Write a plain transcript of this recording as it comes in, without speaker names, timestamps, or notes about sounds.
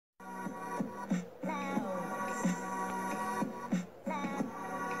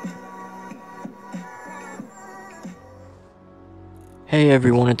Hey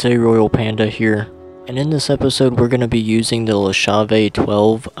everyone, it's ARoyalPanda here, and in this episode we're going to be using the Chiave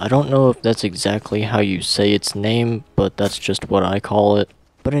 12. I don't know if that's exactly how you say its name, but that's just what I call it.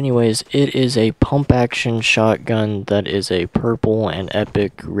 But anyways, it is a pump action shotgun that is a purple and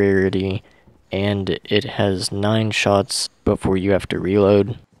epic rarity, and it has 9 shots before you have to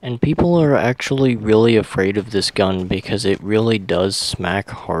reload. And people are actually really afraid of this gun because it really does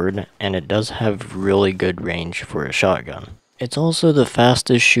smack hard, and it does have really good range for a shotgun. It's also the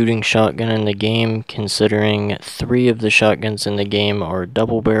fastest shooting shotgun in the game, considering 3 of the shotguns in the game are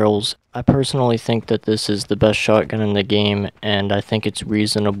double barrels. I personally think that this is the best shotgun in the game, and I think it's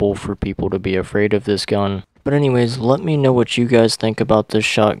reasonable for people to be afraid of this gun. But anyways, let me know what you guys think about this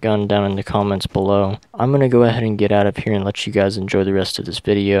shotgun down in the comments below. I'm gonna go ahead and get out of here and let you guys enjoy the rest of this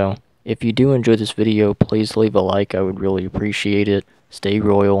video. If you do enjoy this video, please leave a like, I would really appreciate it. Stay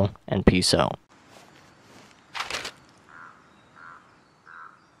royal, and peace out.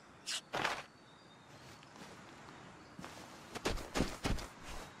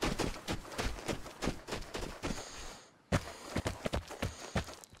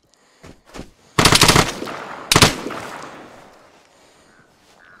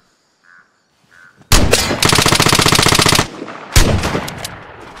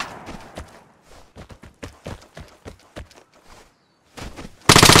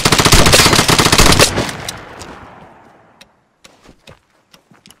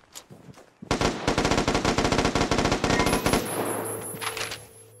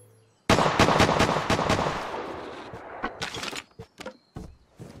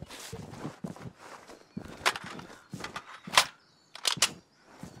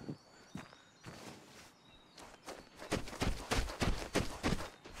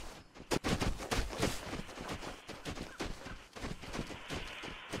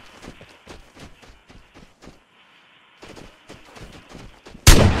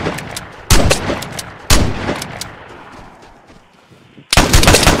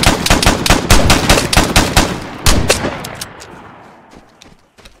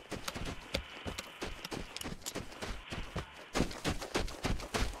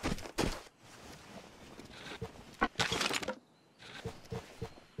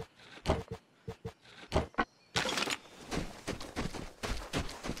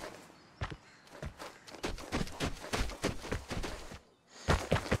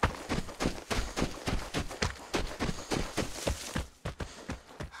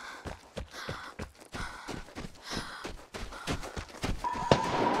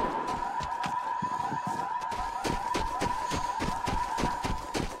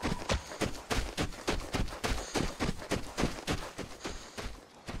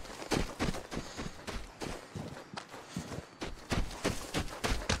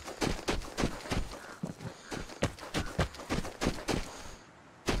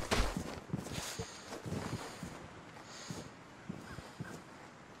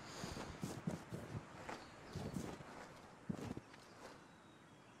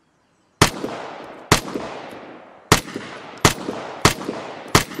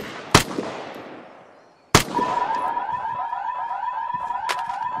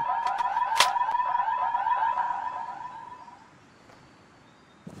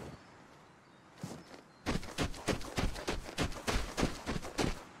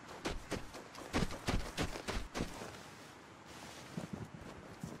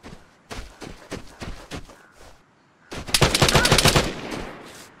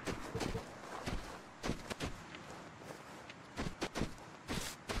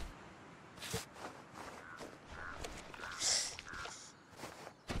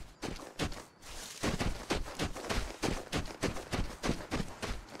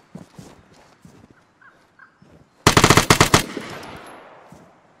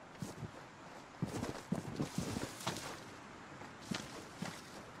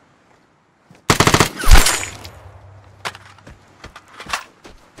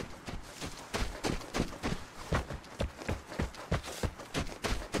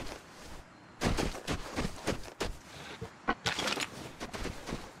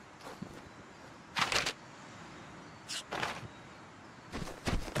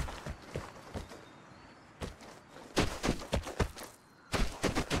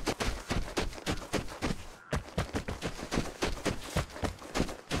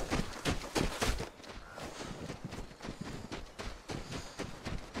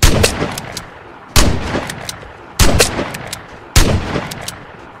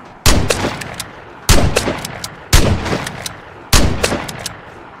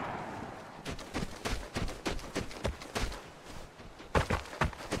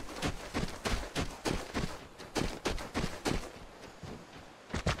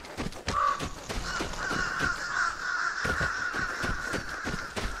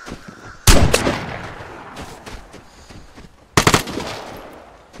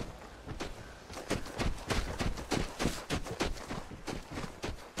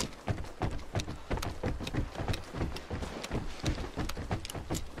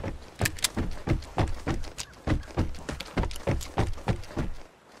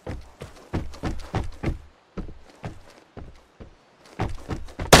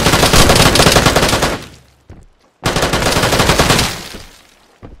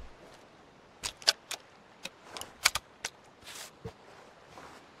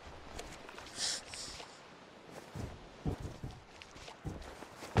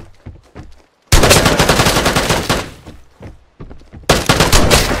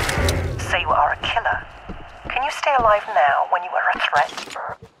 you are a killer. Can you stay alive now when you are a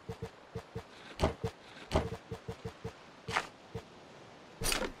threat?